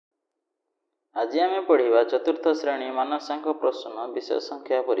आज आम पढ़ा चतुर्थ श्रेणी मानसांक प्रश्न विषय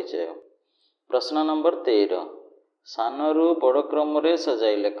संख्या परिचय। प्रश्न नंबर 13 सानरू बड़ क्रम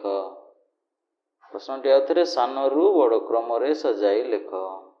सजाई लेख। प्रश्नटी आउथरे सानरू बड़ क्रम सजाई लेख।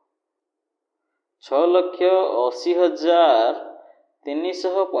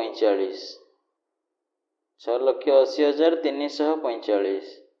 6,80,345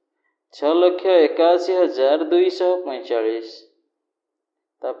 6,80,345 6,81,245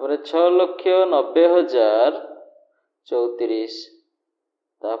 तापर 6,90,034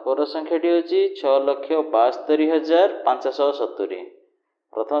 तापर संख्याटी होची 6,72,570।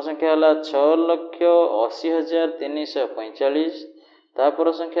 प्रथम संख्या है 6,80,345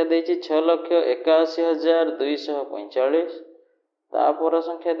 तापर संख्या देछि 6,81,245 तापर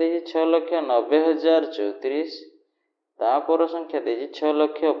संख्या देछि 6,90,034 तापर संख्या देछि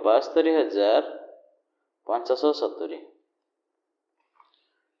 6,72,570।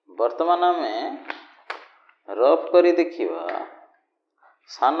 वर्तमान आम रफ करी देखिबा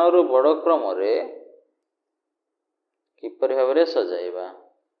सानरू बड़ क्रम किपरि भाव में सजाइबा।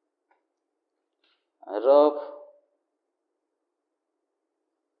 रफ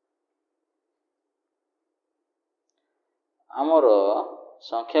आमर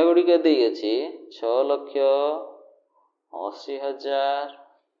संख्या गुड़िक दी अच्छी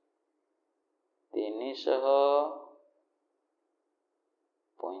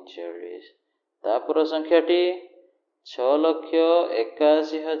 6,80,345 तापर संख्याटी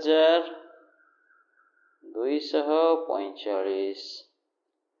 6,81,245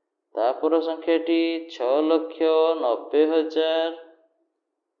 तापर संख्याटी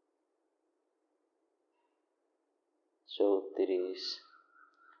 6,90,034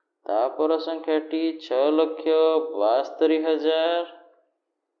 तापर संख्याटी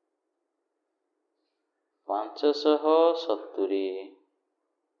 6,72,570।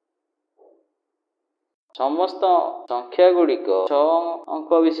 समस्त संख्या गुड़िक 6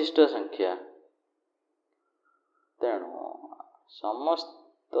 अंक विशिष्ट संख्या तेणु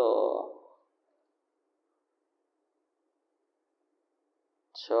समस्त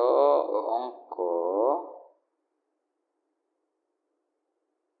 6 अंक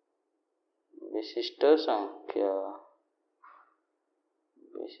विशिष्ट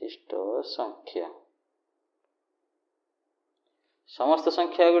संख्या समस्त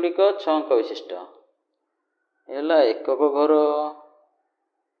संख्या गुड़िक 6 अंक विशिष्ट एला एकक घर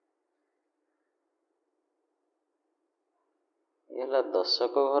एला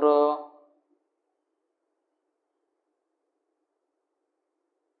दशक घर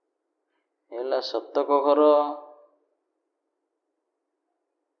एला शतक घर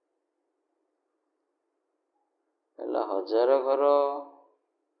एला हजार घर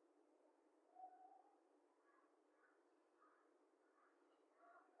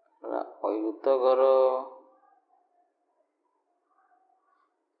एला अयुत घर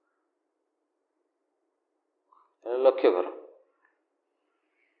लक्ष्य घर।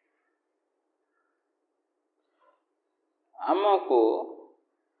 आमको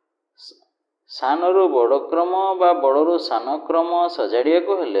सानरू बड़ क्रम बा बड़रू सान क्रम सजाड़िया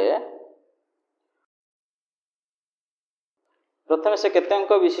को हेले प्रथम से केते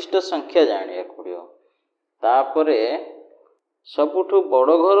अंक विशिष्ट संख्या जानिया पड़ियो। तापरे सबुठु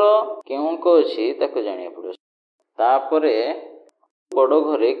बड़ घर केउ अंक अछि ताको जानिया पड़ियो। तापरे बड़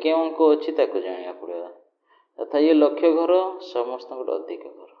घरे केउ अंक अछि ताको जानिया पड़ियो। तथा ये लक्ष्य घर समस्त अधिक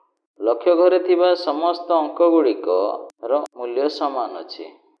घर। लक्ष्य घरे थिबा समस्त अंक गुड़िक मूल्य समान अछि।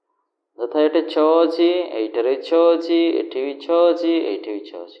 तथा ये 6 अच्छी एठरे 6 अच्छी एठी भी 6 अच्छी एठी भी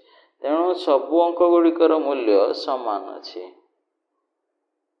 6 अच्छी तेणु सबु अंक गुड़िकर मूल्य समान अछि।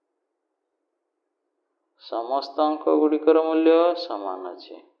 समस्त अंक गुड़िकर मूल्य समान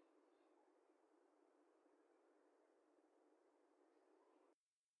अछि।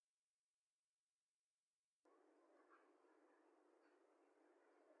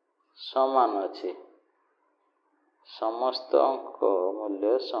 समान अछि समस्त अंक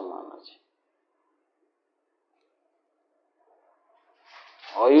मूल्य समान अछि।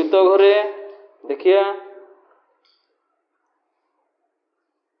 अयुत घरे देखिया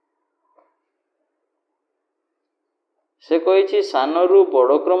से कही सानरू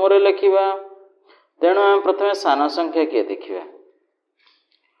बड़ क्रम लिखा तेणु आम प्रथम सान संख्या किए देखिए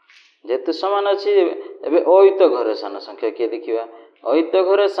जेतु समान अच्छी एवं अयुत घरे सान संख्या किए देखिए। अयुत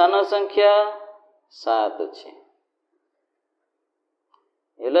घरे सान संख्या 7 अच्छी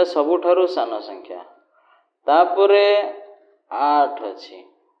एला सबुठारु सान संख्या। तापरे 8 अच्छी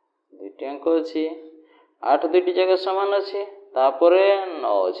दुईटी अंक अच्छी 8 दुईटी जगह समान अच्छी। तापरे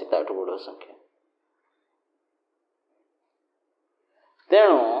 9 अच्छी ताठू बड़ संख्या।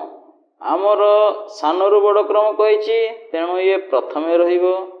 तेणु आमर सानरू बड़ क्रम कही तेणु ये प्रथम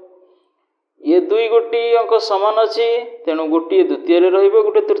रहिबो। ये दुई गोटी अंक समान अच्छी तेणु गोटे द्वितीय रहिबो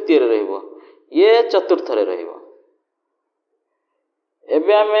गोटे तृतीय रहिबो ये चतुर्थ रहिबो।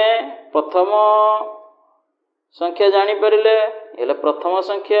 एबे आमे प्रथम संख्या जानी परिले ये प्रथम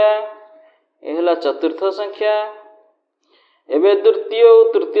संख्या ये चतुर्थ संख्या। एबे द्वितीय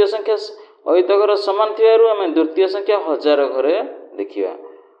और तृतीय संख्या अहितकर समान थिबारु आमे द्वितीय संख्या हजार घरे देखिबा।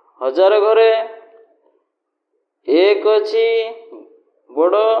 हजार घरे एक अछि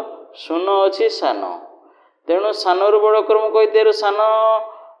बड़ शून्य अछि सान तेणु सानरू बड़ क्रम कही सान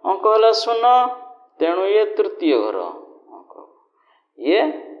अंक है शून्य तेणु ये तृतीय घर अंक ये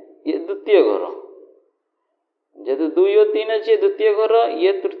द्वितीय घर जेहेतु 2 और 3 अच्छे द्वितीय घर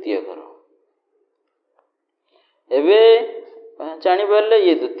ये तृतीय घर। एबे जानी पारे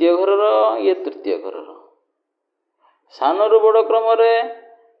ये द्वितीय घर ये तृतीय घर सानरू बड़ क्रम रे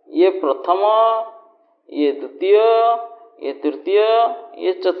ये प्रथम ये द्वितीय ये तृतीय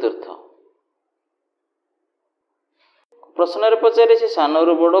ये चतुर्थ। प्रश्न रे पचारे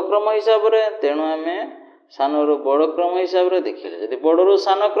सानरू बड़ क्रम हिसाब रे तेणु आमे सानरू बड़ क्रम हिसाब रे देखिले यदि बड़रू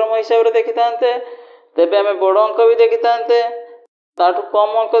सान क्रम हिसाब रे देखि थांते तेबे आमे बड़ अंक भी देखि थांते ताठू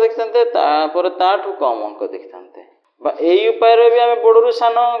कम अंक देखि थांते तापर ताठू कम अंक देखि थांते बा एई उपाय रे भी आमे बड़रू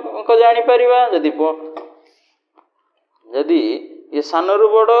सान अंक जानि परिबा। यदि ये सानरू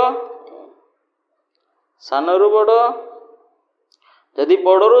बड़ यदि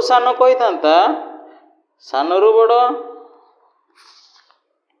बड़रू सान कही थांता सानरू बड़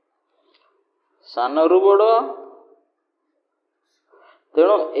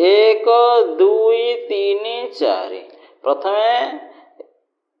तेणु 1 2 3 4 प्रथमे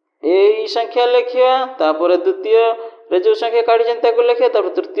यही संख्या लिखिया तापर द्वितीय रे जो संख्या काढी ताको लिखिया तापर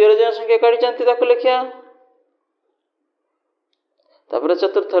तृतीय रे जो संख्या काढी ताको लिखिया तापर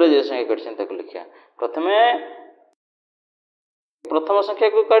चतुर्थ रे जो संख्या काढी ताको लिखिया। प्रथमे प्रथम संख्या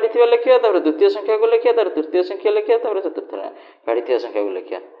को काढी लिखिया तापर द्वितीय संख्या को लिखिया तापर तृतीय संख्या लिखिया तापर चतुर्थ रे काढी संख्या को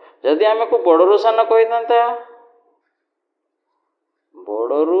लिखिया। यदि आमे को बड़रू सान कही थांता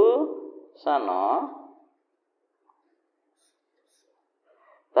बड़रू सान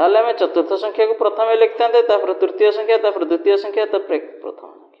ताले आमे चतुर्थ संख्या को प्रथम लिखते तापर तृतीय संख्या तापर द्वितीय संख्या तापर प्रथम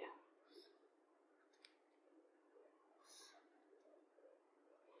संख्या।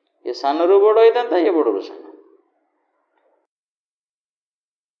 ये सानरू बड़ होता ये बड़रू सान।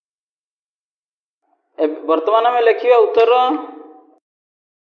 वर्तमान आमे लिखिबा उत्तर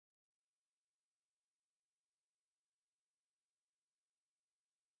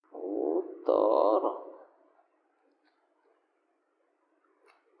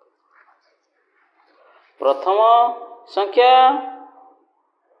प्रथम संख्या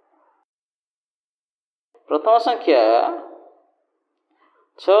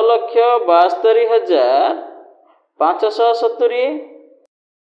 6,72,570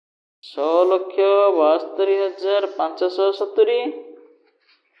 6,72,570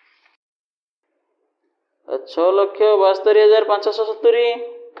 6,72,570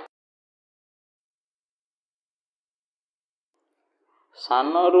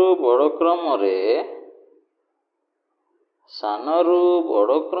 सानरू बड़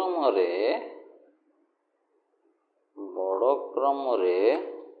क्रम रे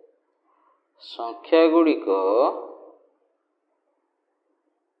संख्या गुड़िक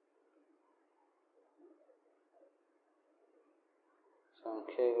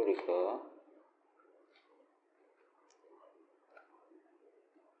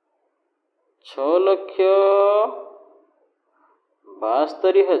छह लक्ष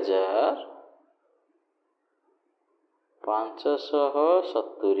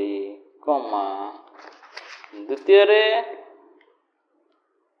 72,570 कमा द्वितीय रे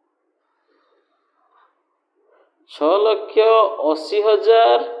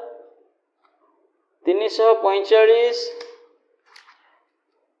 6,80,345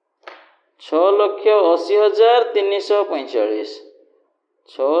 6,80,345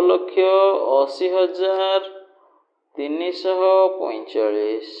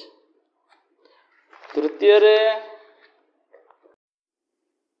 6,80,345 तृतीय रे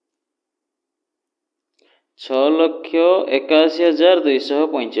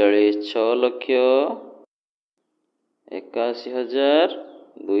 6,81,245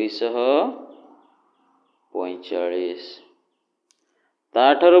 6,81,245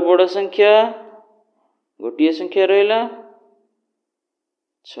 ताठार बड़ संख्या गोटे संख्या रहिला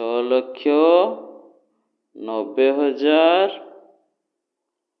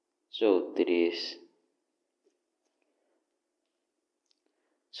 6,90,034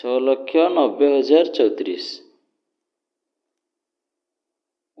 6,90,034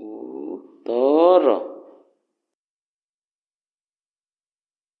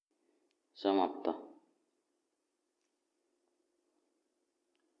 समाप्त।